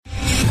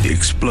The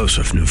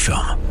explosive new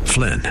film,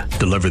 Flynn,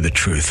 deliver the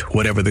truth,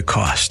 whatever the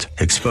cost,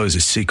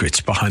 exposes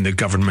secrets behind the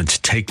government's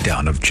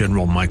takedown of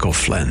General Michael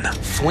Flynn.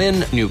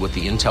 Flynn knew what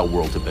the intel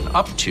world had been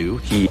up to.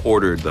 He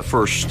ordered the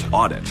first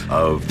audit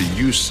of the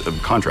use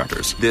of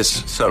contractors.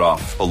 This set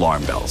off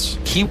alarm bells.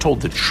 He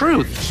told the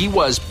truth. He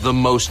was the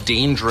most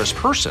dangerous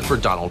person for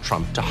Donald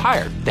Trump to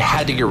hire. They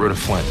had to get rid of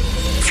Flynn.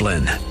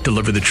 Flynn,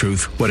 deliver the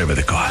truth, whatever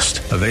the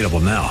cost. Available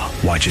now.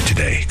 Watch it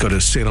today. Go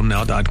to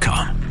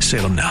salemnow.com.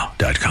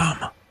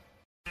 salemnow.com.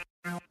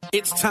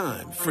 It's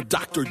time for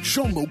Dr.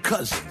 Jomo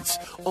Cousins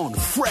on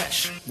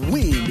Fresh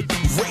Wind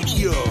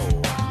Radio.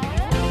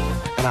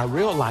 And I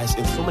realize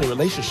in so many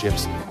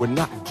relationships, we're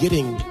not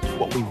getting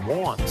what we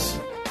want.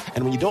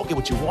 And when you don't get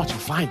what you want, you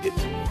find it.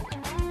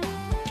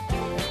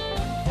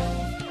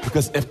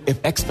 Because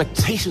if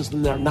expectations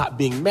are not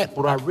being met,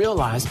 what I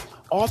realize,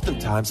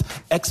 oftentimes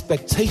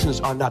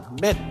expectations are not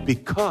met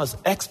because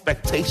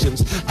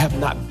expectations have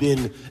not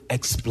been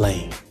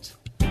explained.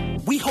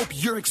 We hope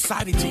you're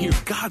excited to hear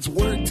God's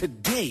word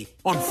today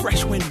on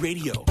Fresh Wind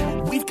Radio.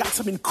 We've got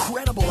some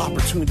incredible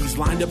opportunities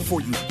lined up for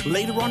you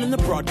later on in the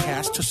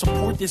broadcast to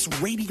support this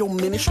radio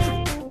ministry.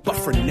 But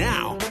for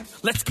now,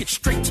 let's get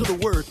straight to the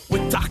word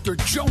with Dr.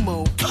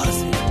 Jomo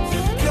Cousins.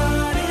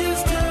 God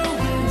is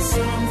doing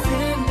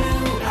something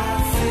new.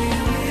 I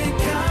feel it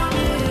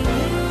coming.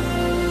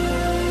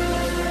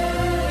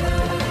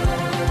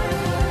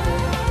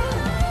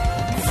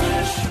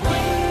 Fresh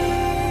Wind.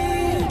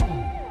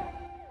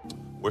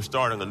 We're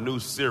starting a new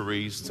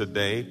series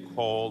today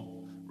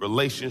called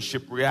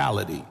Relationship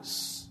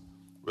Realities.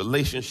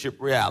 Relationship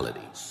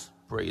Realities.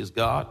 Praise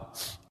God.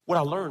 What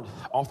I learned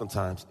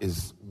oftentimes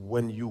is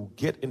when you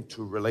get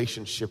into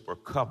relationship or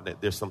covenant,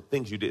 there's some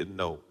things you didn't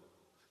know.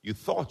 You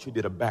thought you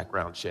did a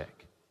background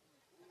check.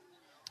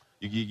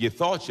 You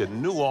thought you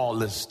knew all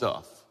this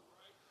stuff.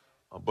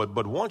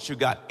 But once you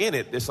got in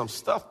it, there's some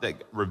stuff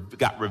that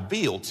got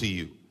revealed to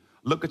you.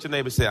 Look at your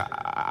neighbor and say,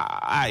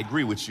 I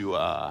agree with you.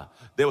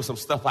 There was some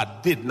stuff I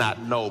did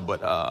not know,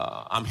 but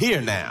I'm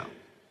here now.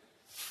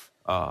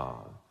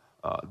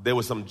 There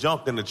was some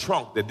junk in the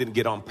trunk that didn't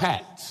get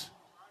unpacked.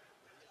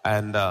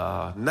 And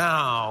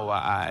now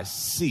I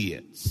see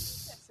it.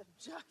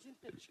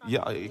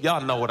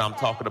 Y'all know what I'm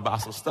talking about.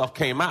 Some stuff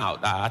came out.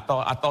 I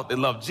thought they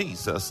loved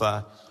Jesus.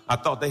 I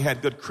thought they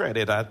had good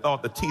credit. I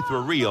thought the teeth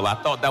were real. I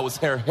thought that was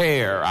her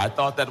hair. I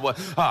thought that was,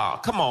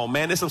 come on,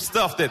 man. There's some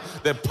stuff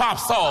that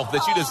pops off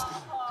that you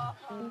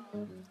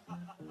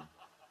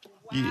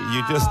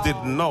just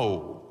didn't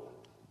know.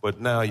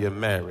 But now you're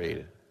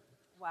married.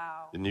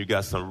 Wow. And you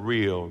got some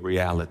real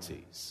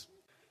realities.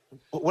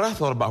 When I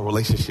thought about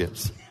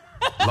relationships,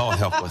 Lord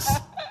help us.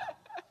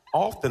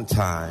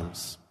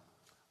 Oftentimes,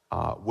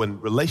 when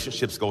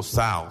relationships go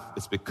south,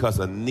 it's because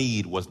a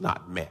need was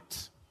not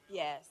met.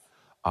 Yes.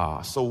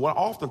 So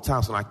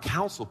oftentimes when I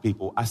counsel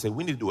people, I say,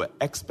 we need to do an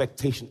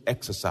expectation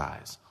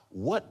exercise.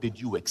 What did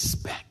you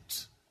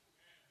expect?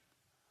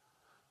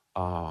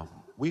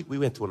 We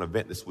went to an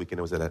event this weekend.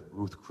 It was at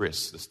Ruth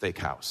Chris, the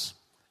steakhouse.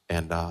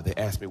 And they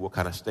asked me what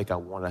kind of steak I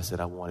wanted. I said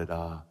I wanted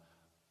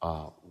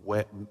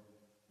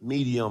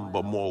medium,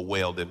 but more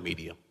well than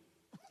medium.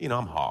 You know,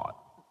 I'm hard.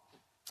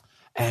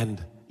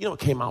 And, it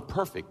came out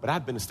perfect. But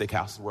I've been to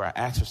steakhouses where I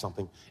asked for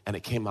something, and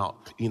it came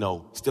out,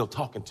 still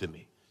talking to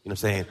me.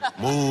 Saying,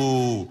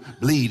 moo,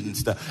 bleed and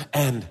stuff.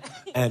 And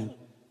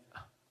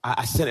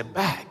I sent it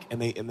back,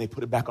 and they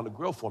put it back on the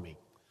grill for me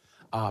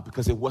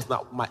because it was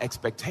not my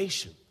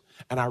expectation.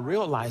 And I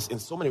realized in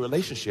so many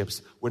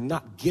relationships, we're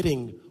not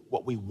getting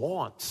what we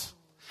want.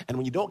 And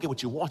when you don't get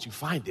what you want, you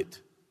find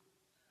it.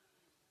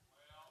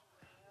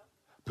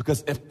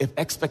 Because if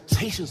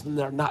expectations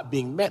are not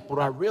being met, what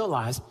I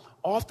realize,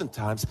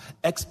 oftentimes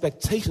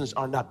expectations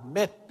are not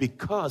met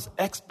because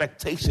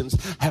expectations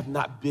have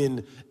not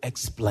been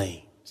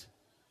explained.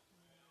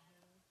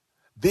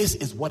 This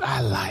is what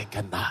I like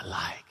and not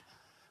like.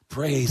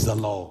 Praise the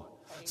Lord.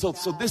 So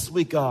this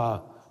week, my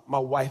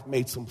wife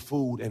made some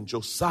food, and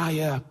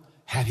Josiah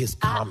had his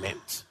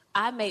comment.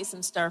 I made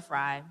some stir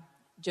fry.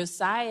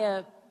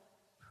 Josiah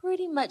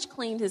pretty much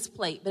cleaned his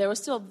plate, but there were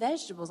still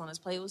vegetables on his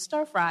plate. It was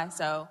stir fry,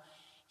 so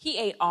he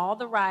ate all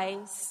the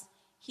rice.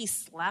 He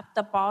slapped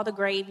up all the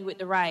gravy with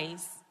the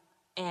rice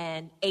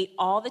and ate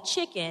all the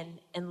chicken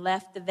and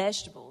left the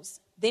vegetables.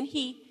 Then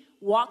he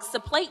walks the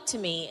plate to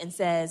me and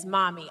says,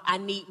 Mommy, I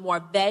need more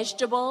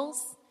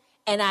vegetables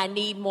and I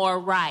need more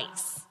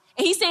rice.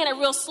 And he's saying it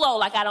real slow,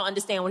 like I don't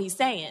understand what he's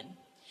saying.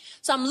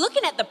 So I'm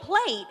looking at the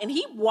plate, and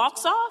he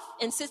walks off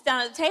and sits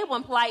down at the table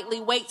and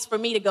politely waits for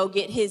me to go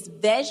get his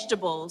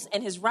vegetables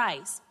and his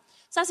rice.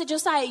 So I said,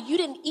 Josiah, you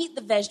didn't eat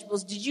the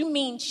vegetables. Did you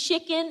mean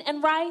chicken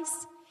and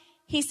rice?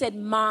 He said,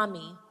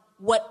 Mommy,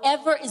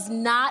 whatever is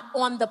not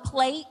on the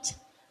plate,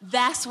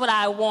 that's what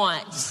I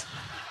want.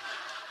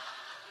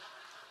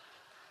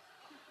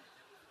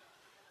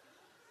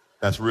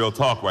 That's real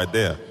talk right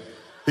there.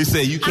 He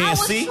said, you can't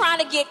see? I was trying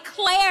to get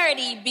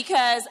clarity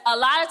because a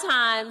lot of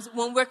times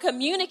when we're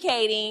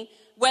communicating,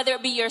 whether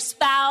it be your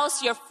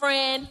spouse, your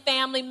friend,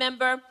 family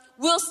member,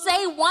 we'll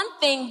say one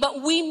thing,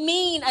 but we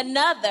mean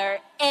another.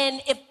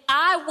 And if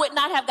I would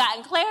not have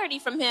gotten clarity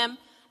from him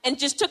and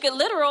just took it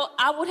literal,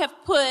 I would have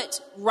put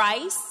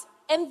rice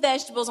and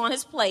vegetables on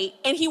his plate,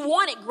 and he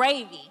wanted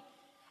gravy.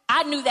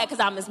 I knew that because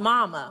I'm his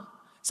mama.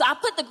 So I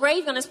put the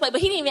gravy on his plate, but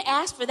he didn't even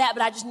ask for that,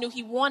 but I just knew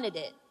he wanted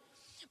it.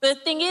 But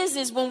the thing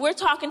is when we're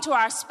talking to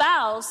our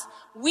spouse,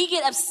 we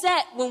get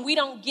upset when we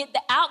don't get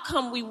the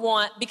outcome we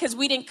want because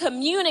we didn't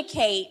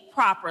communicate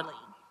properly.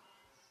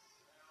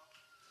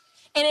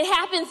 And it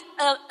happens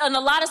in a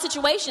lot of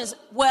situations.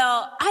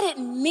 Well, I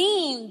didn't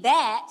mean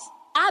that.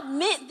 I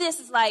meant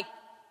this. Is like,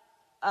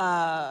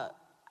 I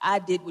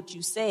did what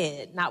you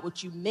said, not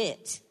what you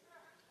meant.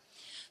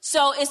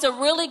 So it's a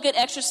really good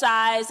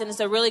exercise and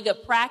it's a really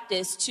good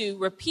practice to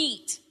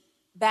repeat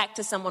back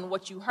to someone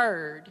what you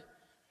heard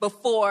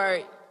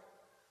before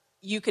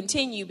you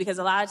continue, because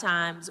a lot of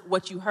times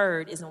what you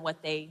heard isn't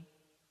what they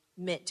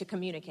meant to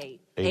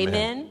communicate.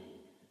 Amen.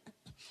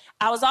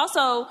 I was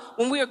also,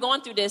 when we were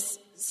going through this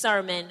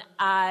sermon,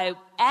 I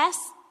asked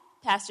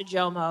Pastor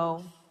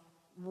Jomo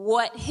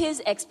what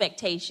his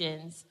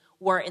expectations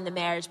were in the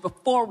marriage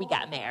before we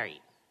got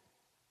married.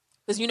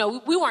 Because,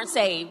 we weren't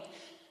saved.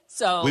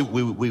 So We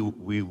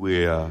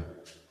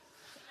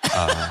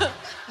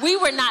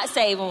were not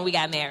saved when we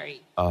got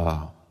married.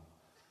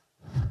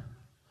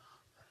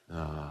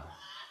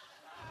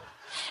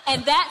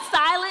 And that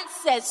silence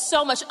says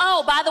so much.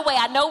 Oh, by the way,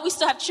 I know we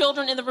still have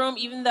children in the room,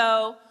 even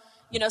though,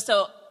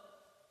 so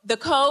the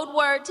code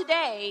word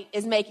today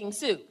is making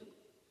soup.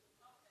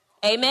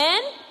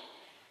 Amen?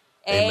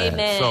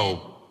 Amen.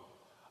 So,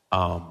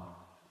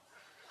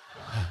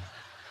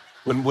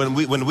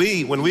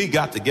 when we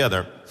got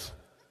together,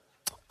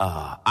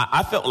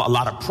 I felt a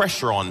lot of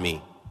pressure on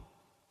me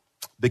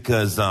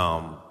because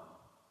my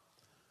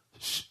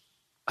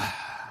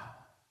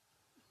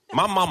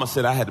mama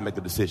said I had to make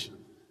a decision.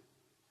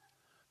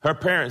 Her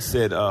parents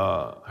said,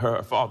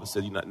 her father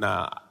said,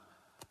 "Nah,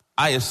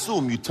 I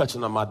assume you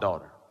touching on my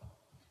daughter."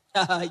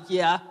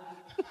 Yeah.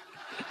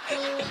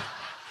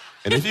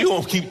 And if you're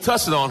going to keep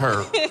touching on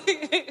her,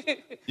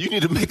 you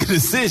need to make a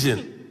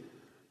decision.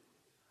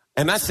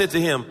 And I said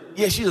to him,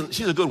 yeah,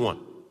 she's a good one.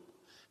 And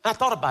I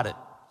thought about it.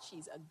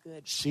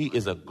 She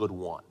is a good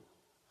one.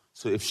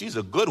 So if she's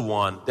a good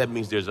one, that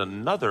means there's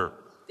another.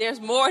 There's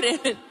more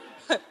than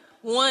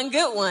one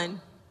good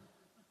one.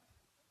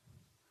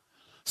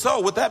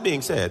 So with that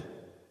being said,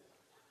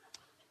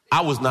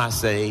 I was not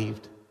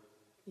saved.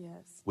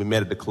 Yes. We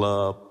met at the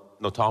club.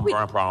 No, Tom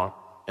Brown Power,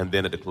 and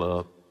then at the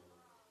club.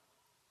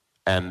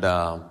 And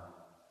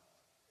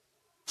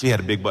she had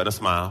a big butt and a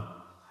smile.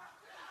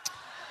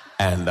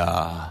 And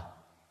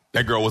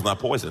that girl was not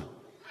poison.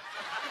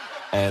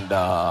 And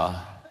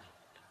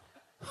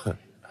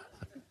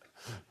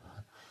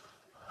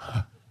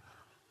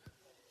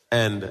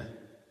and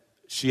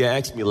she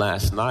asked me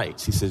last night,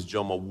 she says,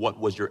 "Jomo, what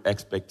was your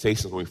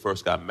expectations when we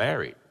first got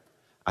married?"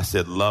 I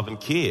said, love and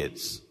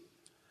kids.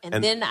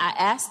 And then I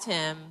asked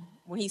him,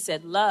 when he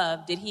said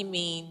love, did he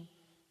mean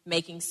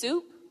making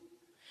soup?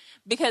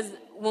 Because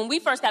when we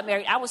first got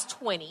married, I was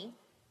 20,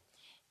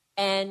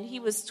 and he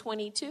was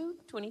 22.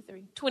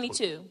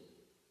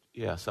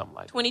 Yeah, something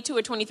like that. 22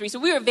 or 23. So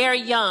we were very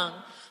young.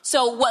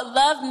 So what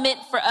love meant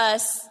for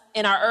us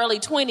in our early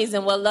 20s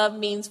and what love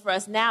means for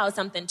us now is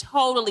something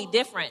totally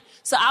different.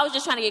 So I was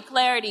just trying to get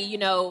clarity,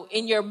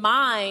 in your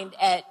mind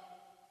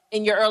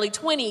in your early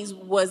 20s,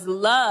 was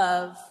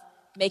love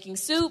making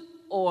soup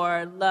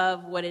or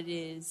love what it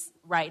is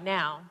right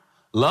now?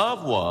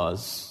 Love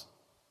was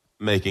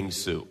making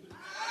soup.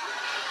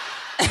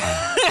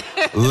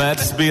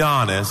 Let's be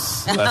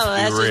honest.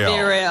 Let's be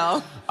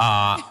real.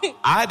 I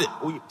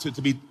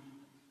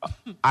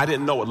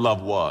didn't know what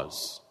love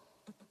was.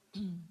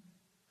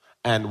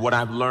 And what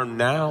I've learned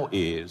now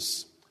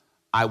is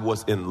I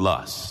was in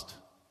lust.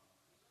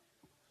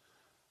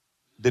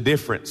 The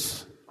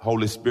difference,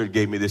 Holy Spirit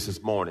gave me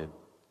this morning.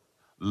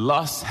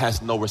 Lust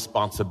has no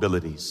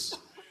responsibilities.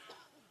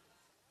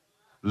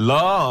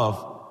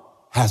 Love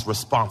has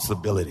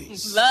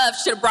responsibilities. Love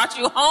should have brought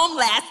you home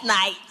last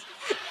night.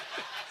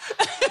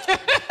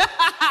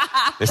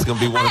 It's going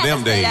to be one of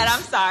them days.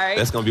 I'm sorry.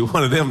 That's going to be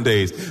one of them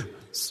days.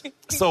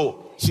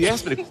 So she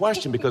asked me the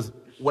question because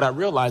what I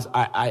realized,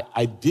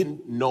 I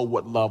didn't know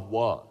what love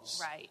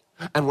was. Right.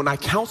 And when I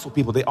counsel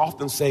people, they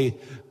often say,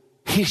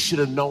 he should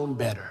have known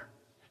better.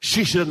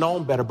 She should have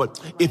known better. But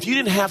if you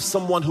didn't have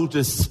someone who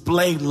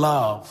displayed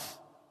love,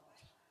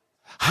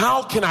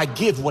 how can I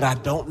give what I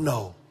don't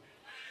know?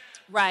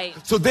 Right.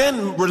 So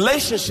then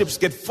relationships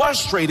get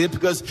frustrated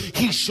because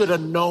he should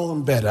have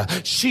known better.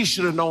 She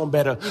should have known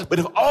better. But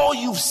if all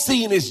you've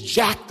seen is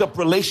jacked up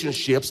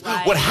relationships,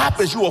 right, what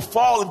happens, you will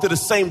fall into the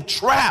same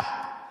trap.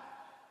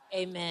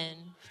 Amen.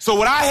 So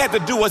what I had to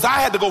do was I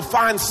had to go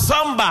find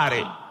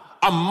somebody,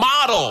 a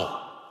model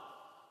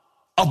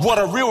of what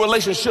a real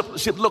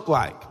relationship looked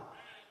like.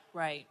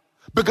 Right.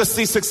 Because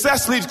see,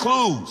 success leaves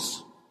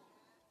clues.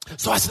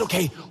 So I said,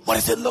 okay, what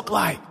does it look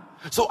like?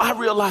 So I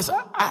realized,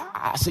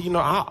 I said,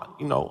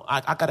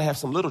 I got to have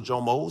some little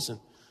Jomos and,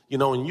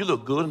 and you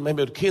look good and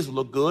maybe the kids will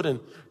look good and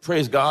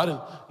praise God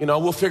and,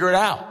 we'll figure it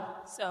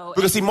out. So,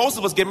 because see, most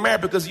of us get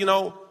married because,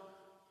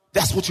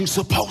 That's what you're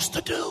supposed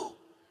to do.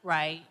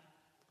 Right.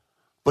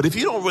 But if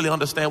you don't really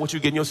understand what you're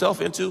getting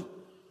yourself into,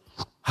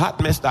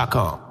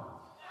 hotmess.com.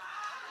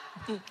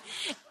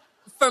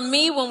 For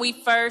me, when we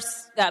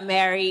first got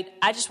married,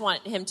 I just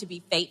wanted him to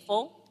be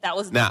faithful. That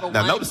was number one.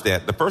 Now notice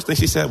that. The first thing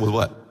she said was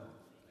what?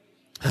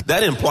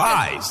 That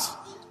implies.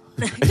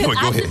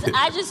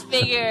 I just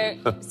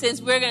figured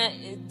since we're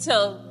going to,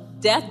 till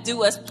death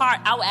do us part,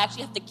 I would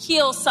actually have to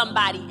kill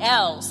somebody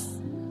else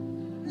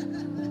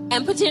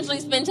and potentially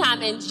spend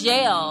time in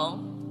jail.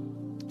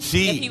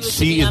 She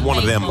is one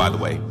of them, by the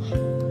way.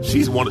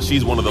 She's one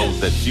of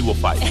those that she will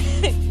fight.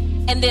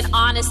 And then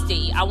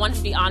honesty. I want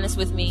to be honest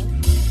with me.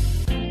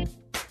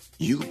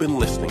 You've been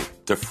listening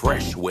to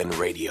Fresh Wind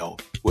Radio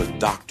with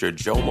Dr.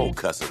 Jomo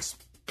Cousins,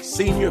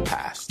 Senior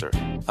Pastor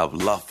of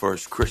Love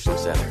First Christian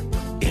Center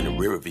in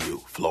Riverview,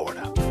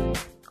 Florida.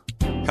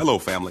 Hello,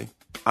 family.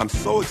 I'm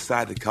so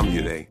excited to come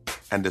here today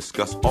and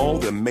discuss all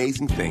the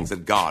amazing things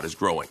that God is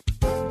growing.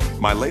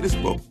 My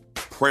latest book,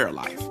 Prayer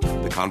Life,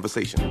 The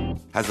Conversation,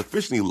 has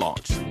officially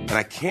launched, and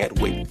I can't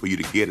wait for you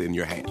to get it in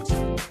your hands.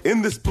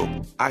 In this book,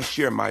 I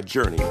share my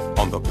journey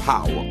on the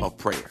power of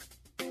prayer.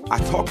 I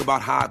talk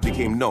about how I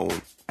became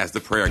known as the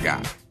prayer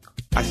guy.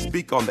 I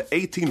speak on the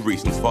 18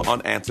 reasons for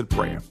unanswered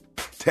prayer,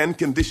 10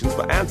 conditions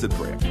for answered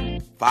prayer,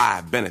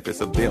 5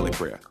 benefits of daily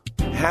prayer,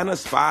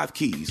 Hannah's 5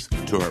 keys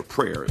to her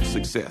prayer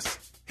success,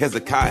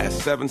 Hezekiah's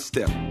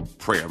 7-step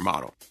prayer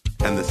model,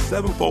 and the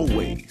 7-fold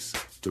ways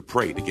to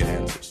pray to get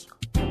answers.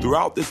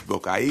 Throughout this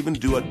book, I even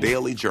do a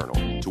daily journal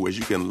to where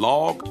you can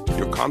log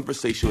your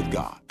conversation with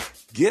God.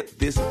 Get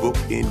this book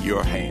in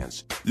your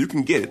hands. You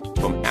can get it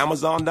from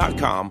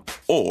Amazon.com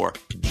or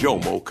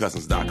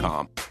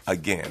JomoCousins.com.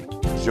 Again,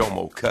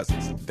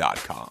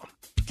 JomoCousins.com.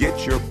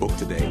 Get your book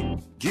today.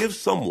 Give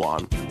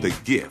someone the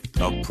gift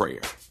of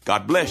prayer.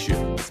 God bless you.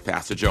 It's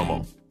Pastor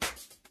Jomo.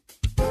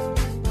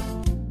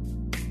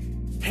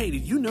 Hey,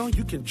 did you know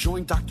you can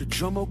join Dr.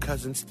 Jomo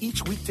Cousins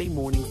each weekday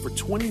morning for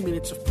 20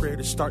 minutes of prayer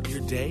to start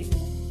your day?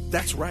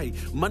 That's right.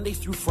 Monday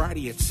through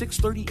Friday at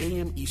 6:30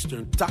 a.m.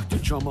 Eastern, Dr.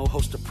 Jomo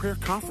hosts a prayer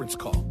conference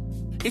call.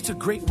 It's a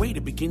great way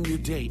to begin your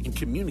day in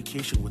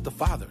communication with the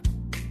Father.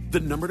 The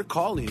number to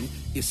call in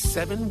is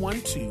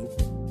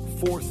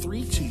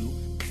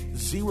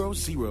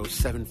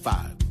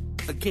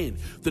 712-432-0075. Again,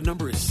 the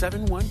number is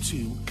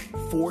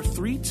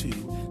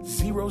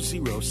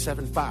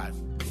 712-432-0075.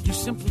 You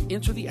simply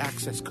enter the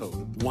access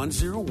code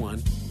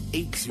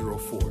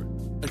 101804.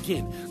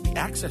 Again, the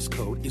access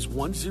code is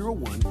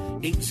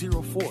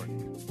 101804.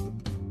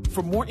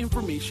 For more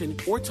information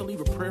or to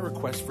leave a prayer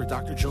request for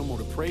Dr. Jomo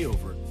to pray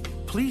over,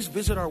 please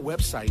visit our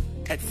website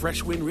at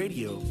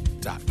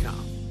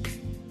freshwindradio.com.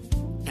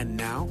 And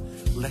now,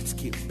 let's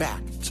get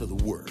back to the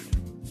Word.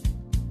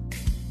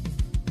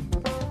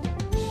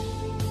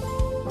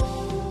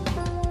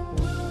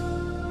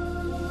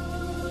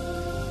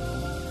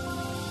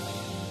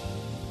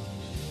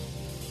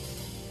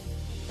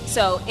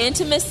 So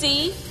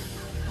intimacy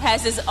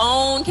has its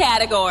own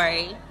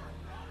category,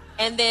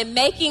 and then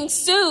making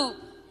soup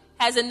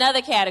has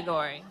another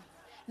category.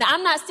 Now,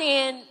 I'm not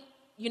saying,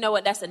 you know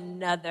what, that's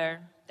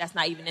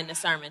not even in the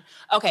sermon.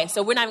 Okay,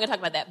 so we're not even going to talk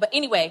about that. But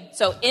anyway,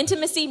 so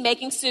intimacy,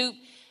 making soup,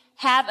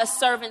 have a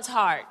servant's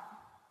heart.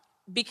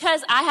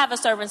 Because I have a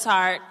servant's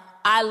heart,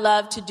 I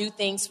love to do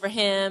things for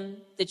him,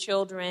 the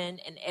children,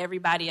 and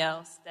everybody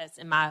else that's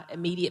in my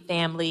immediate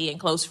family and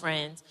close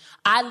friends.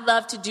 I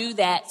love to do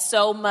that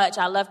so much.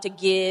 I love to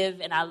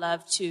give, and I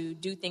love to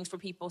do things for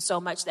people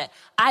so much that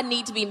I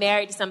need to be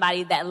married to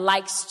somebody that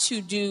likes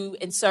to do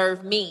and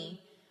serve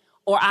me,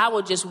 or I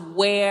will just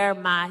wear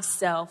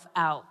myself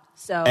out.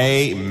 So,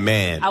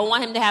 amen. I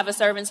want him to have a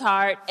servant's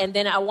heart, and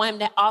then I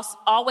want him to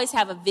always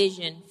have a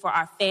vision for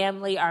our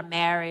family, our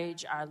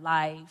marriage, our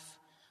life.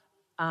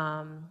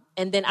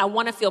 And then I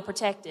want to feel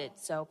protected,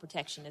 so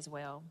protection as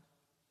well.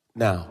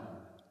 Now,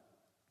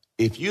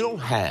 if you don't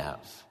have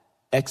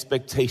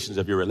expectations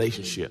of your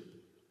relationship,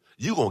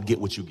 you're going to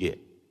get what you get.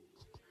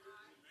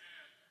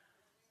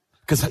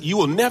 Because you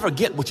will never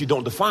get what you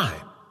don't define.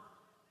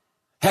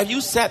 Have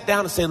you sat down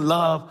and said,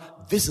 love,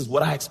 this is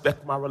what I expect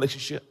from my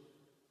relationship?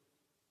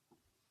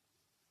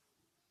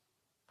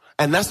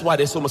 And that's why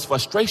there's so much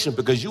frustration,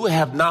 because you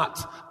have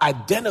not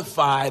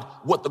identified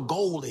what the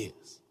goal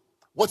is.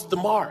 What's the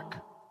mark?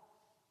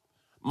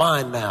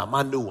 Mine now,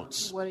 my new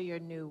ones. What are your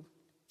new?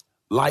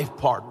 Life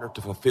partner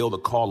to fulfill the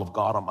call of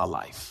God on my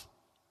life.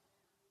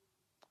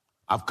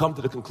 I've come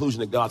to the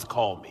conclusion that God's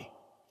called me.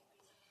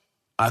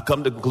 I've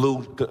come to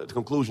the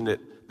conclusion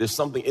that there's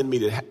something in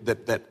me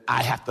that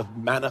I have to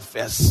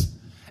manifest,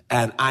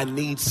 and I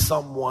need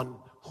someone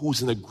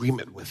who's in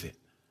agreement with it.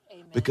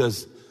 Amen.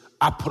 Because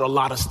I put a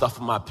lot of stuff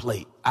on my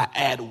plate. I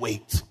add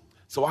weight.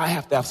 So I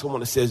have to have someone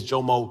that says,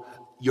 Jomo,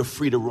 you're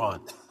free to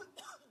run.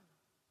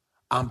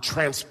 I'm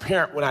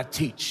transparent when I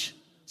teach.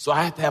 So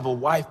I have to have a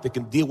wife that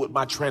can deal with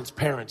my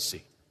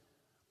transparency,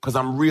 because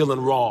I'm real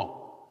and raw.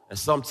 And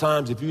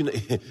sometimes if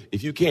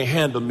you can't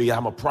handle me,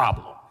 I'm a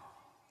problem.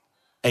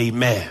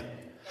 Amen.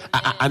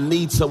 I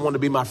need someone to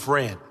be my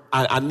friend.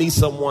 I need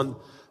someone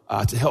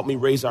to help me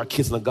raise our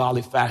kids in a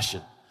godly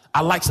fashion.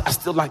 I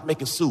still like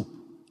making soup.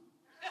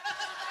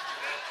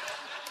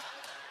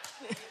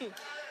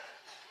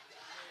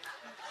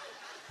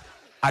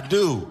 I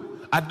do,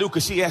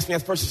 because she asked me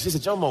at first, she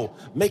said, Jomo,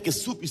 making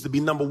soup used to be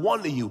number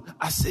one to you.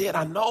 I said,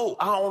 I know,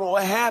 I don't know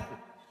what happened.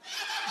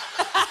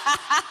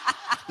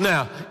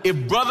 Now,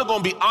 if brother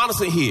gonna be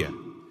honest in here,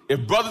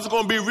 if brothers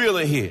gonna be real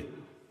in here,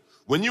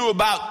 when you were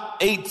about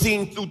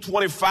 18 through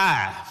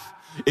 25,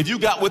 if you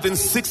got within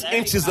 6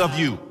 inches of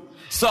you,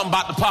 something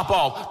about to pop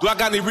off. Do I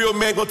got any real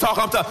men gonna talk?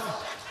 I'm talking.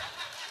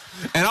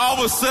 And all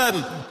of a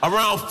sudden,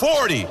 around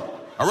 40,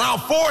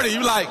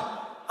 you like,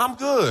 I'm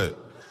good.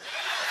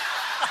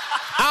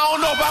 I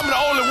don't know if I'm the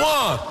only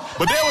one,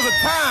 but there was a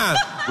time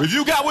if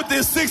you got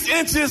within 6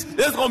 inches,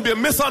 there's gonna be a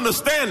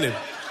misunderstanding.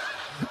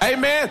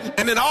 Amen.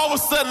 And then all of a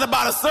sudden,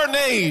 about a certain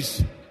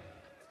age,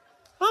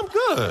 I'm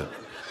good.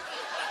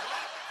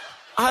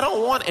 I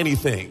don't want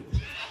anything.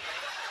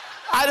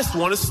 I just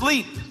want to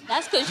sleep.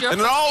 That's because you're. And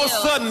then all of a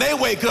sudden, they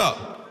wake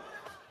up,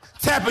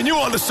 tapping you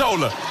on the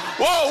shoulder.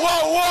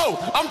 Whoa,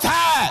 I'm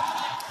tired.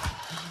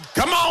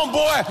 Come on,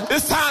 boy,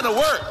 it's time to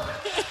work.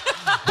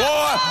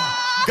 Boy,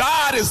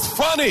 God is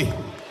funny.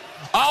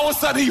 All of a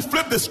sudden, he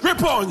flipped the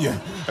script on you.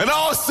 And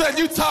all of a sudden,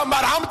 you talking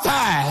about, I'm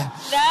tired.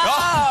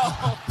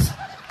 No.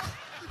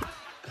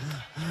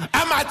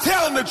 Am I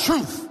telling the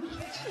truth?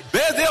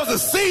 There was a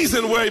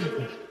season where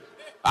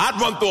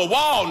I'd run through a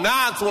wall.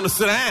 Now I just want to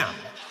sit down.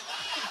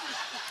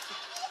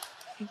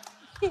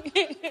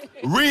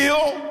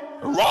 Real,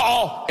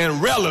 raw,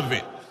 and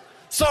relevant.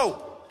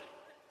 So,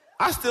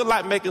 I still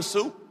like making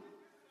soup.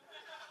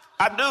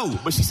 I do.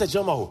 But she said,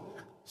 Jomo,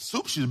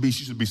 soup should be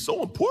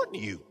so important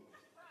to you.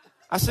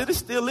 I said, it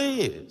still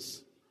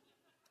is.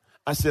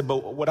 I said,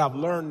 but what I've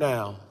learned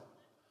now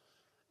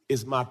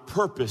is my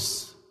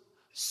purpose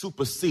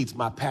supersedes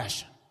my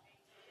passion.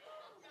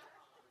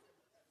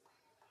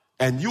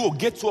 And you will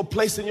get to a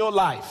place in your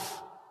life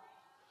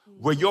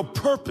where your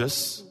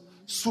purpose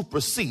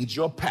supersedes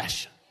your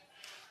passion.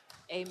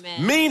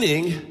 Amen.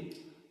 Meaning,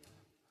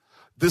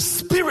 the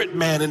spirit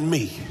man in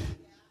me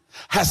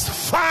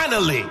has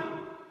finally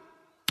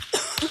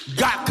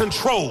got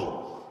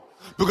control.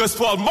 Because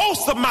for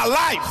most of my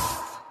life,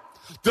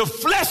 the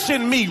flesh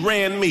in me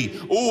ran me.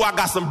 Oh, I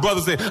got some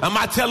brothers in. Am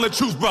I telling the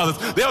truth, brothers?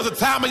 There was a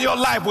time in your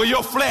life where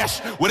your flesh,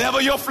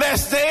 whatever your flesh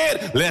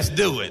said, let's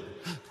do it.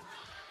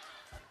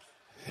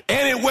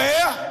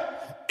 Anywhere,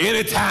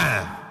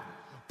 anytime.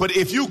 But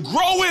if you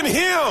grow in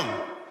him,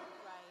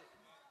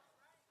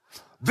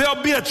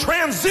 there'll be a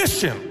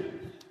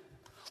transition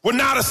where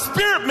now the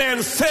spirit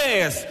man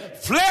says,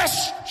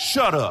 flesh,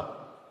 shut up.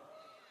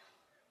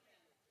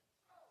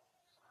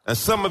 And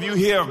some of you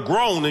here are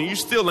grown and you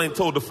still ain't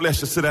told the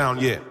flesh to sit down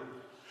yet.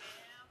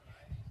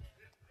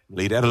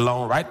 Leave that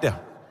alone right there.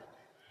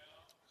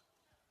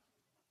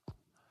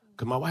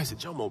 Because my wife said,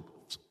 Jomo,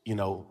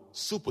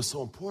 soup is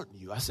so important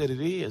to you. I said,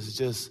 it is. It's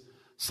just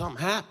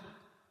something happened.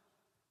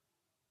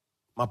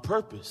 My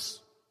purpose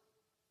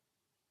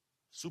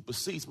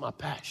supersedes my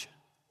passion.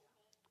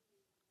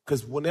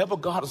 Because whenever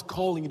God is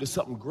calling you to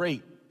something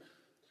great,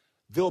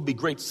 there'll be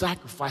great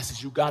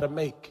sacrifices you got to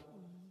make.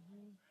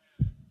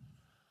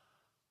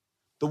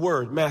 The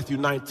word, Matthew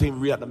 19,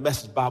 read out the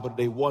Message Bible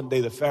today. One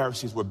day the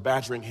Pharisees were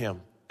badgering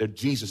him. They're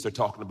Jesus they're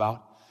talking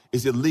about.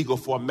 Is it legal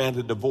for a man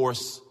to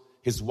divorce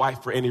his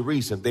wife for any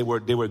reason? They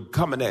were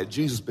coming at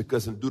Jesus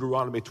because in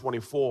Deuteronomy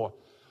 24,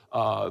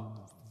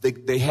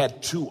 they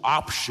had two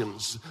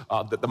options.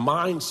 That the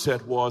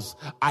mindset was,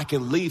 I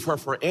can leave her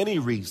for any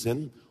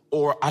reason,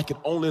 or I can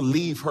only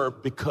leave her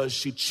because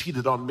she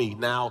cheated on me.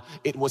 Now,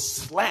 it was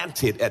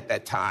slanted at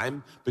that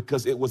time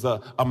because it was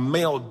a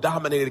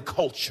male-dominated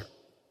culture.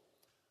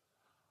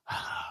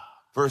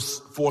 Verse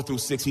 4 through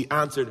 6, he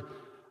answered,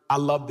 I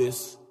love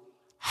this.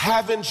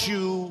 Haven't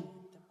you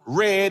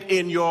read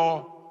in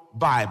your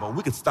Bible?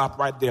 We could stop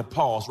right there,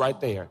 pause right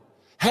there.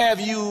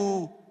 Have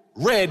you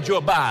read your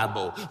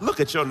Bible? Look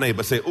at your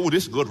neighbor, say, oh,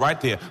 this is good right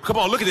there. Come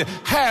on, look at it.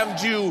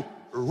 Have you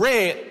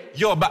read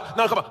your Bible?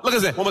 No, come on, look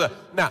at that. One more time.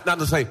 Now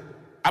to say,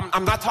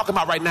 I'm not talking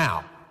about right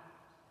now.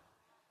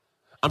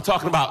 I'm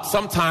talking about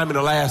sometime in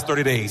the last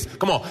 30 days.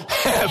 Come on.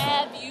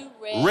 Have you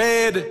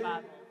read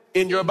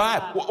in your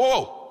Bible?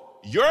 Whoa.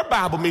 Your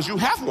Bible means you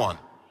have one.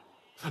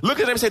 Look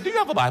at them and say, do you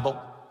have a Bible?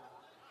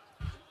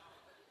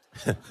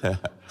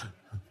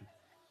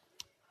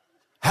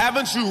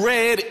 Haven't you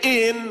read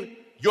in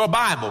your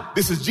Bible?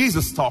 This is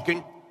Jesus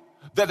talking.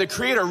 That the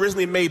Creator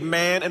originally made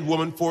man and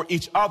woman for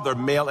each other,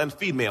 male and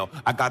female.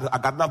 I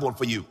got another one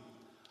for you.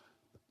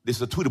 This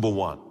is a tweetable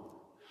one.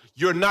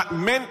 You're not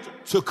meant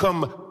to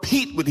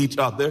compete with each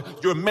other.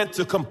 You're meant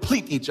to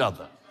complete each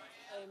other.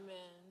 Amen.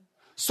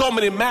 So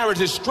many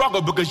marriages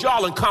struggle because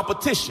y'all in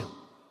competition.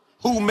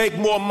 Who make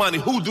more money?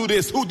 Who do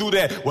this? Who do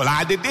that? Well,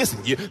 I did this.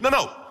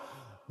 No.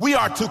 We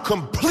are to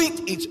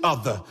complete each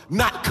other,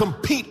 not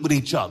compete with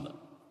each other.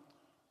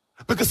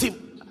 Because see,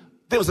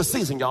 there was a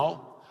season,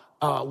 y'all,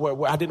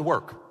 where I didn't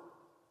work.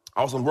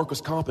 I was on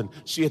workers' comp and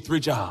she had 3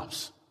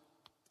 jobs.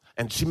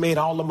 And she made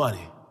all the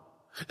money.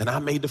 And I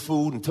made the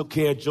food and took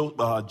care of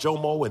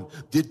Jomo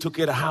and took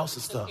care of the house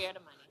and stuff.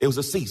 It was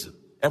a season.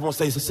 Everyone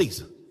says a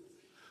season.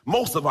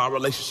 Most of our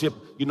relationship,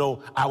 you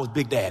know, I was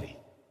Big Daddy.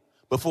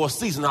 But for a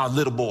season, I was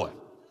little boy.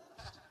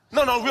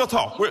 No, real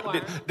talk.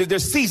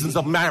 There's seasons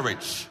of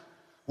marriage.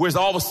 Whereas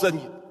all of a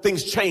sudden,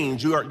 things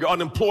change. You're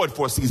unemployed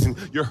for a season.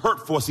 You're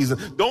hurt for a season.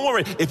 Don't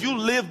worry. If you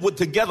live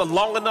together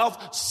long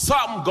enough,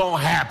 something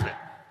gonna happen.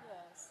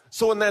 Yes.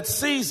 So in that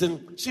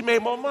season, she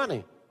made more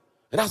money.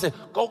 And I said,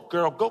 go,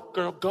 girl,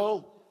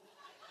 go.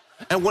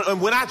 And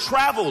when I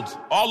traveled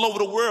all over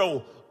the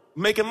world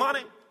making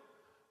money,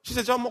 she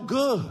said, I'm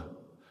good.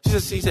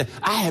 She said,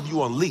 I have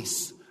you on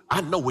lease. I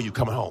know where you're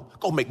coming home.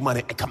 Go make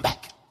money and come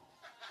back.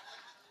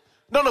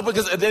 No,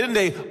 because at the end of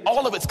the day,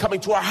 all of it's coming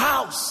to our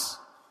house.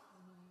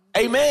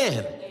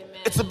 Amen.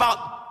 It's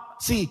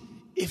about, see,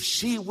 if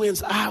she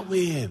wins, I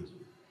win.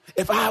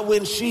 If I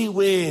win, she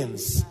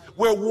wins.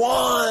 We're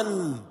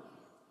one.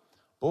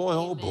 Boy,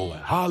 oh boy.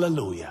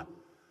 Hallelujah.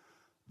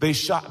 They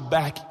shot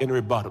back in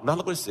rebuttal. Now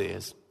look what it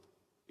says.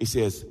 It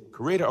says,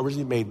 Creator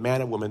originally made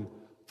man and woman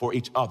for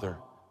each other,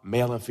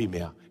 male and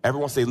female.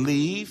 Everyone say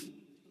leave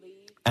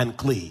and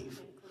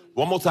cleave.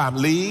 One more time.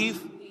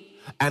 Leave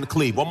and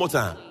cleave. One more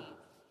time.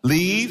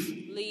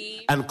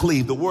 Leave and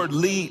cleave. The word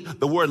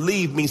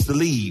leave means to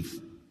leave.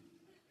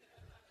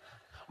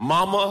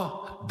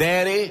 Mama,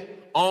 daddy,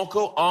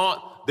 uncle,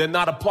 aunt, they're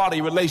not a part of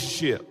your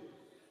relationship.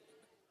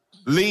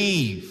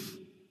 Leave.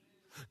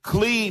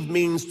 Cleave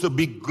means to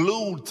be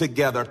glued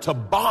together, to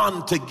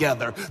bond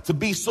together, to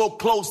be so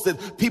close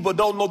that people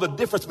don't know the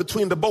difference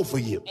between the both of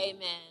you.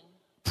 Amen.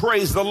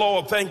 Praise the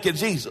Lord. Thank you,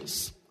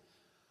 Jesus.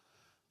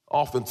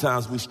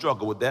 Oftentimes we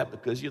struggle with that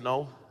because, you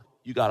know,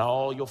 you got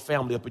all your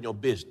family up in your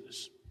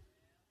business.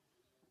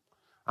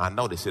 I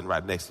know they're sitting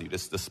right next to you.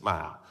 This is the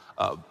smile.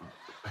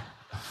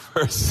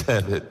 Verse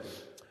 7,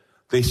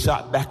 they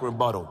shot back in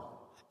rebuttal.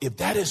 If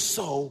that is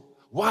so,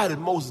 why did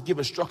Moses give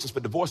instructions for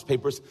divorce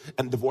papers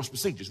and divorce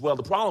procedures? Well,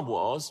 the problem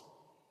was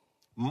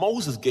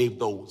Moses gave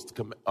those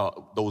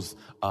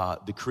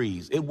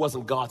decrees. It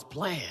wasn't God's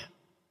plan.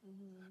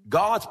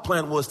 God's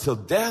plan was till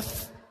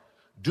death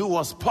do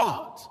us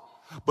part.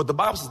 But the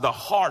Bible says the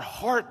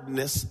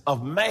hard-heartedness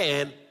of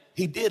man,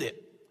 he did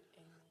it.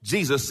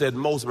 Jesus said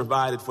Moses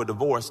provided for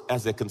divorce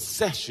as a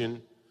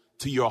concession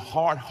to your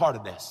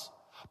hard-heartedness.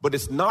 But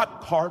it's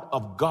not part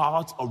of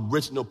God's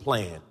original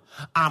plan.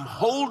 I'm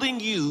holding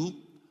you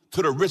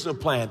to the original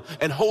plan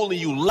and holding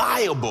you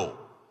liable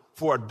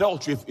for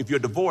adultery if you're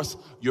divorced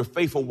your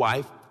faithful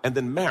wife and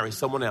then marry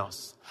someone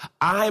else.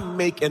 I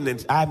make an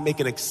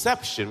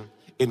exception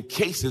in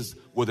cases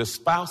where the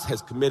spouse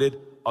has committed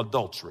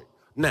adultery.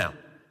 Now,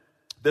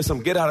 there's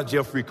some get out of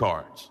jail free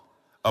cards.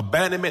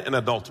 Abandonment and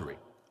adultery.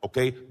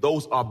 Okay,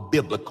 those are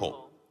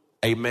biblical.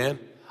 Amen.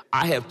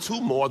 I have two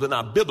more that are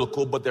not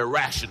biblical, but they're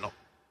rational.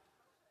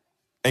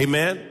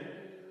 Amen.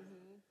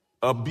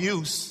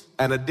 Abuse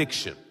and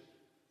addiction.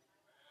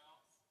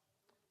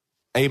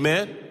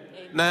 Amen.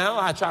 Now,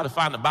 I try to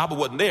find the Bible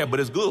wasn't there, but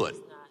it's good.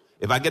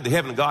 If I get to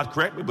heaven, God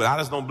correct me, but I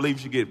just don't believe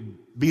you should get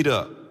beat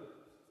up.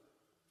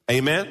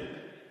 Amen.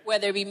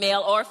 Whether it be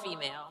male or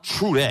female.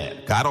 True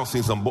that. I don't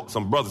see some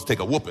brothers take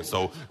a whooping,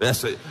 so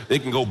that's it. They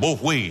can go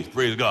both ways.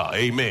 Praise God.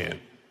 Amen.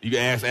 You can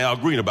ask Al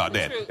Green about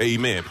that. True.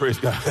 Amen. Praise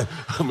God.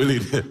 I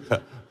believe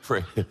that.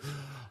 Pray.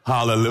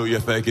 Hallelujah.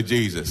 Thank you,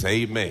 Jesus.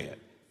 Amen.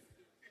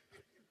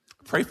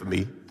 Pray for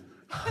me.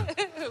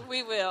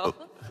 We will.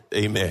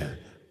 Amen.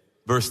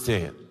 Verse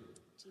 10.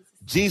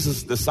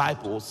 Jesus'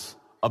 disciples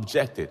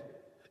objected.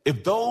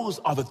 If those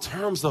are the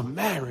terms of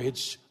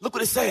marriage, look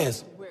what it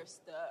says. We're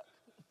stuck.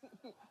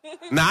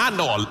 Now, I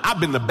know I've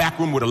been in the back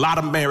room with a lot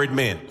of married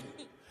men.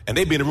 And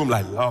they be in the room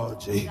like,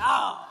 Lord Jesus.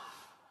 Oh.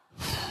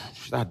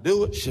 Should I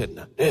do it? Shouldn't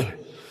I do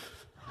it?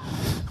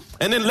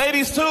 And then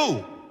ladies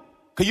too.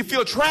 Because you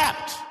feel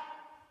trapped.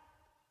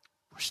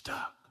 We're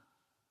stuck.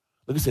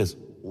 Look, it says,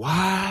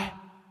 why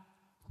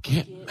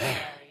get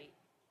married?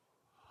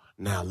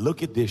 Now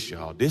look at this,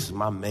 y'all. This is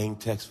my main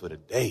text for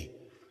today.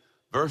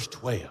 Verse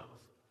 12.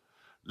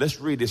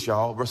 Let's read this,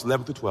 y'all. Verse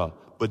 11 through 12.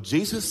 But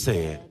Jesus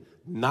said,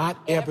 not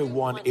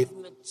everyone is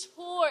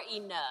mature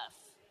enough.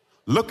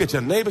 Look at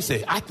your neighbor and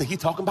say, I think he's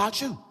talking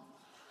about you.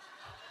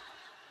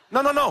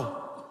 No.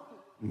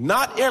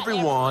 Not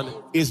everyone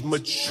is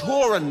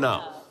mature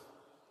enough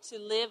to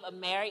live a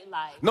married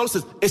life.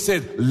 Notice it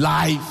said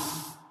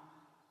life.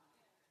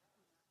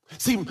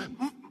 See,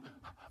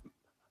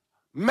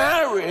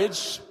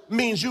 marriage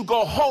means you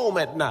go home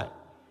at night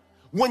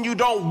when you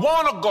don't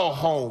want to go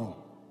home.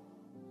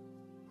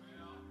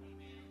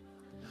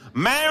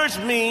 Marriage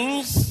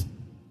means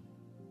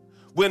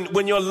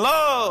when your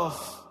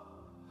love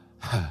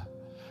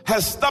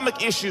has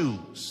stomach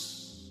issues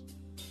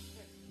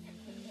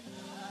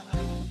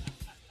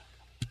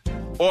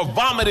or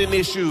vomiting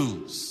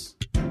issues.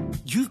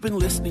 You've been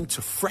listening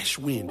to Fresh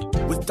Wind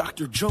with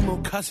Dr.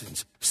 Jomo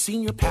Cousins,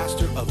 Senior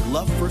Pastor of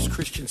Love First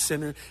Christian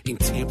Center in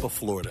Tampa,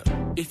 Florida.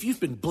 If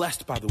you've been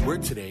blessed by the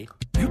word today,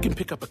 you can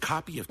pick up a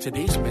copy of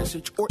today's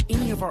message or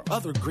any of our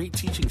other great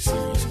teaching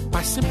series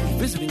by simply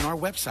visiting our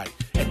website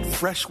at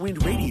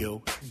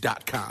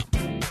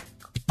freshwindradio.com.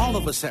 All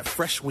of us at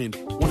Fresh Wind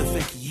want to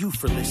thank you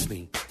for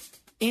listening.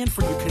 and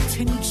for your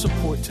continued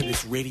support to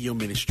this radio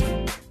ministry.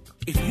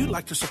 If you'd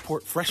like to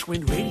support Fresh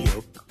Wind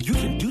Radio, you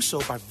can do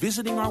so by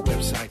visiting our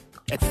website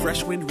at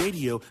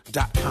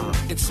freshwindradio.com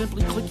and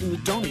simply clicking the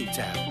Donate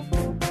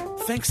tab.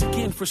 Thanks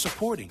again for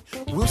supporting.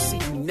 We'll see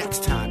you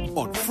next time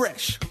on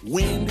Fresh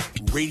Wind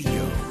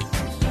Radio.